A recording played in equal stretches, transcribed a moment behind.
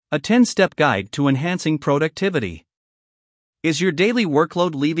A 10-step guide to enhancing productivity. Is your daily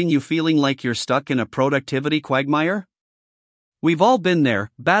workload leaving you feeling like you're stuck in a productivity quagmire? We've all been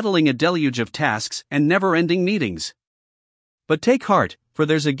there, battling a deluge of tasks and never-ending meetings. But take heart, for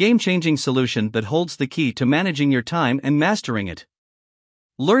there's a game-changing solution that holds the key to managing your time and mastering it.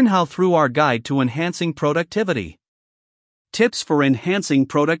 Learn how through our guide to enhancing productivity. Tips for enhancing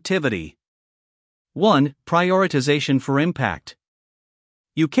productivity. 1. Prioritization for impact.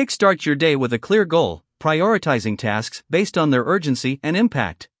 You kickstart your day with a clear goal, prioritizing tasks based on their urgency and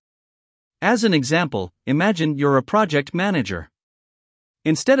impact. As an example, imagine you're a project manager.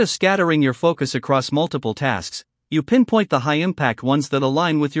 Instead of scattering your focus across multiple tasks, you pinpoint the high-impact ones that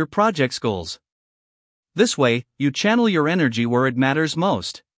align with your project's goals. This way, you channel your energy where it matters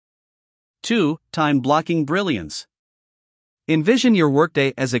most. 2. Time blocking brilliance. Envision your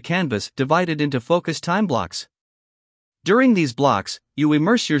workday as a canvas divided into focused time blocks. During these blocks, you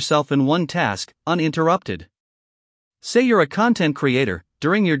immerse yourself in one task, uninterrupted. Say you're a content creator,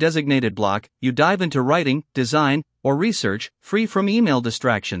 during your designated block, you dive into writing, design, or research, free from email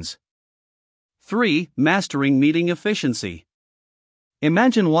distractions. 3. Mastering meeting efficiency.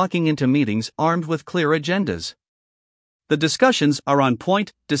 Imagine walking into meetings armed with clear agendas. The discussions are on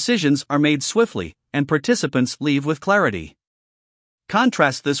point, decisions are made swiftly, and participants leave with clarity.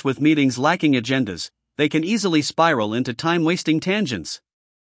 Contrast this with meetings lacking agendas. They can easily spiral into time-wasting tangents.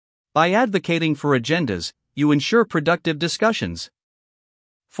 By advocating for agendas, you ensure productive discussions.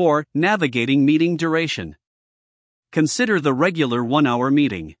 4. Navigating meeting duration. Consider the regular 1-hour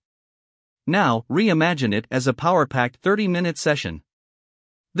meeting. Now, reimagine it as a power-packed 30-minute session.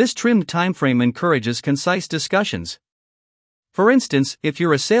 This trimmed timeframe encourages concise discussions. For instance, if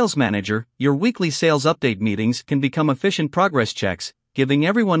you're a sales manager, your weekly sales update meetings can become efficient progress checks, giving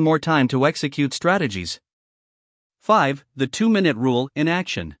everyone more time to execute strategies. 5. The 2-minute rule in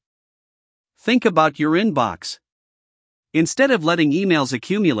action. Think about your inbox. Instead of letting emails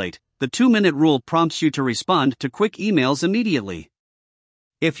accumulate, the 2-minute rule prompts you to respond to quick emails immediately.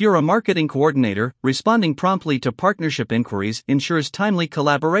 If you're a marketing coordinator, responding promptly to partnership inquiries ensures timely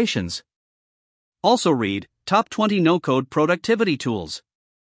collaborations. Also read, Top 20 No-Code Productivity Tools.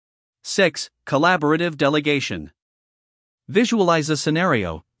 6. Collaborative delegation. Visualize a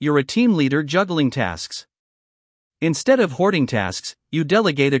scenario, you're a team leader juggling tasks. Instead of hoarding tasks, you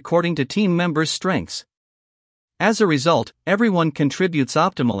delegate according to team members' strengths. As a result, everyone contributes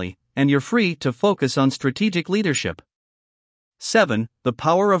optimally, and you're free to focus on strategic leadership. 7. The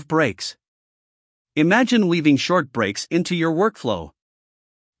power of breaks. Imagine weaving short breaks into your workflow.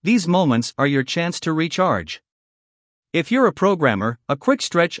 These moments are your chance to recharge. If you're a programmer, a quick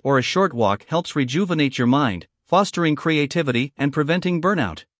stretch or a short walk helps rejuvenate your mind, fostering creativity and preventing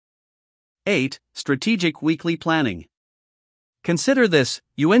burnout. 8. Strategic weekly planning. Consider this: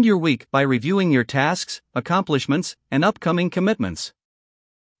 you end your week by reviewing your tasks, accomplishments, and upcoming commitments.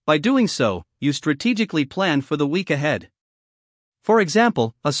 By doing so, you strategically plan for the week ahead. For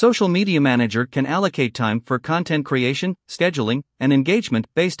example, a social media manager can allocate time for content creation, scheduling, and engagement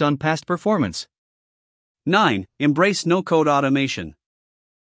based on past performance. 9. Embrace no-code automation.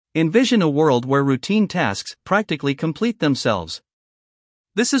 Envision a world where routine tasks practically complete themselves.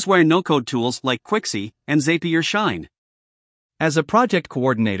 This is where no-code tools like Quixy and Zapier shine. As a project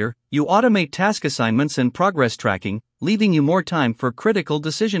coordinator, you automate task assignments and progress tracking, leaving you more time for critical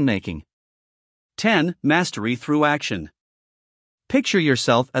decision-making. 10. Mastery through action. Picture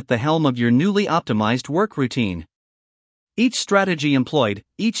yourself at the helm of your newly optimized work routine. Each strategy employed,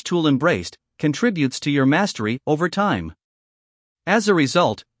 each tool embraced, contributes to your mastery over time. As a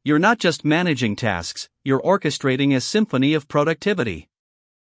result, you're not just managing tasks, you're orchestrating a symphony of productivity.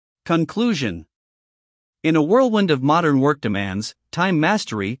 Conclusion. In a whirlwind of modern work demands, time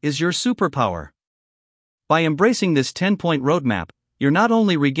mastery is your superpower. By embracing this 10-point roadmap, you're not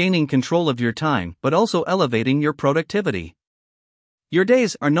only regaining control of your time but also elevating your productivity. Your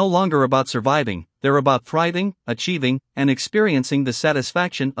days are no longer about surviving, they're about thriving, achieving, and experiencing the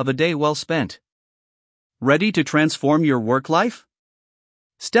satisfaction of a day well spent. Ready to transform your work life?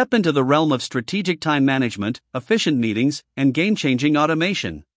 Step into the realm of strategic time management, efficient meetings, and game-changing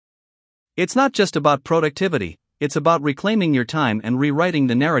automation. It's not just about productivity, it's about reclaiming your time and rewriting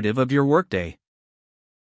the narrative of your workday.